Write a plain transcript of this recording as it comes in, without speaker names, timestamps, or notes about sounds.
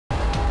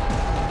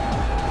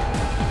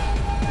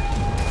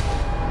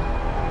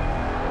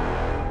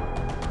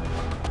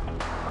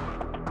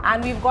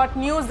And we've got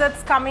news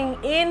that's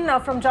coming in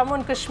from Jammu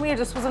and Kashmir.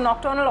 This was a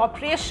nocturnal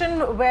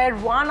operation where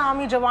one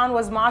army Jawan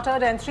was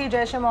martyred and 3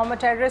 Jaish-e-Mohammed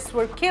terrorists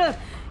were killed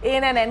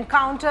in an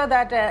encounter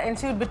that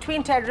ensued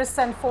between terrorists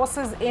and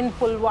forces in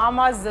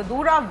Pulwama's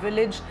Zardoora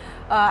village.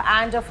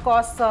 And of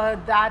course,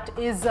 that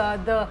is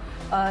the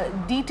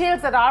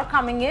details that are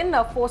coming in.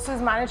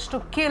 Forces managed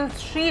to kill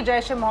 3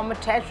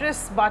 Jaish-e-Mohammed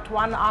terrorists, but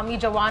 1 army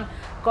Jawan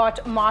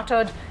got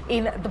martyred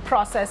in the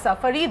process.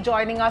 Fareed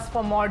joining us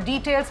for more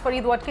details.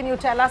 Fareed, what can you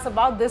tell us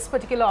about this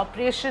particular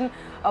operation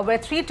where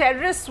 3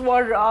 terrorists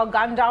were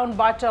gunned down,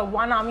 but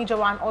 1 army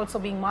Jawan also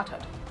being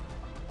martyred?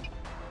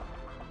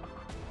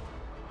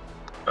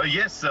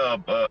 Yes,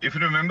 if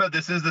you remember,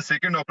 this is the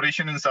second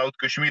operation in South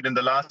Kashmir in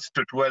the last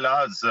 12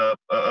 hours.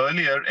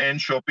 Earlier in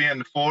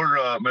Shopian,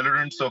 4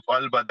 militants of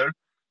Al-Badr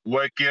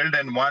were killed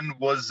and 1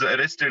 was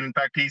arrested. In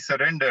fact, he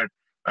surrendered.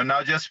 And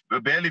now just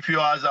barely few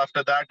hours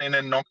after that, in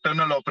a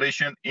nocturnal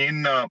operation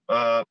in a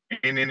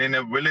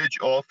village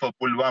of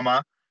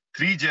Pulwama,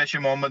 3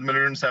 Jaish-e-Mohammed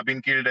militants have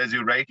been killed, as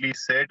you rightly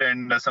said,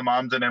 and some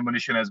arms and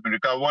ammunition has been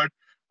recovered.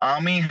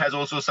 Army has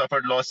also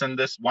suffered loss in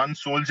this. 1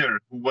 soldier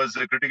who was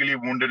critically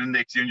wounded in the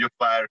exchange of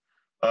fire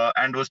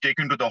and was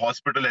taken to the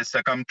hospital has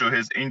succumbed to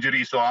his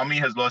injury. So Army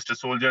has lost a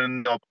soldier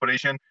in the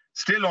operation.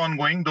 Still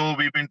ongoing, though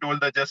we've been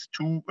told that just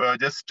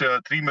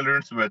 3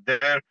 militants were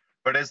there.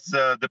 But as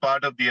the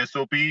part of the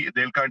SOP,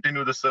 they'll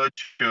continue the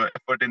search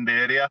effort in the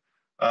area.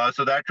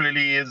 So that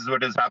really is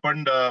what has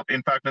happened.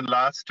 In fact, in the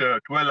last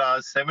 12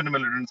 hours, 7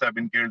 militants have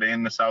been killed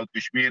in South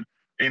Kashmir,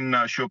 in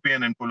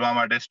Shopian and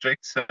Pulwama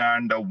districts,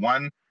 and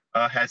 1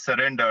 has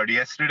surrendered.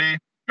 Yesterday,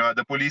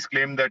 the police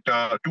claimed that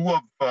 2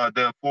 of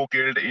the 4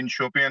 killed in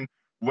Shopian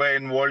were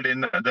involved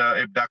in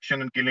the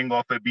abduction and killing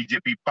of a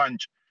BJP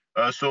punch.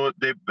 So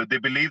they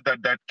believe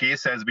that that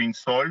case has been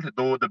solved,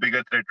 though the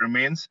bigger threat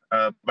remains.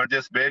 But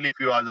just barely a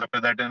few hours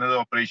after that, another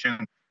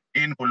operation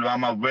in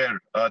Pulwama where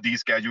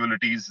these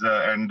casualties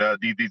and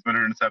these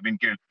militants have been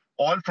killed.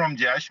 All from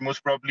Jaish,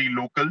 most probably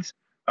locals.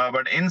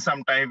 But in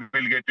some time,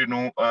 we'll get to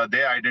know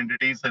their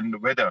identities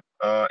and whether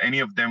any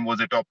of them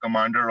was a top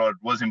commander or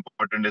was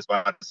important as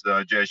far as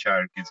Jaish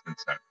hierarchy is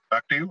concerned.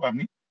 Back to you,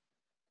 Avni.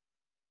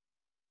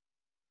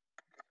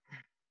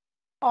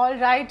 All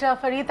right,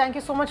 Fareed, thank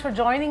you so much for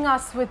joining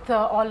us with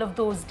all of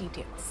those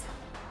details.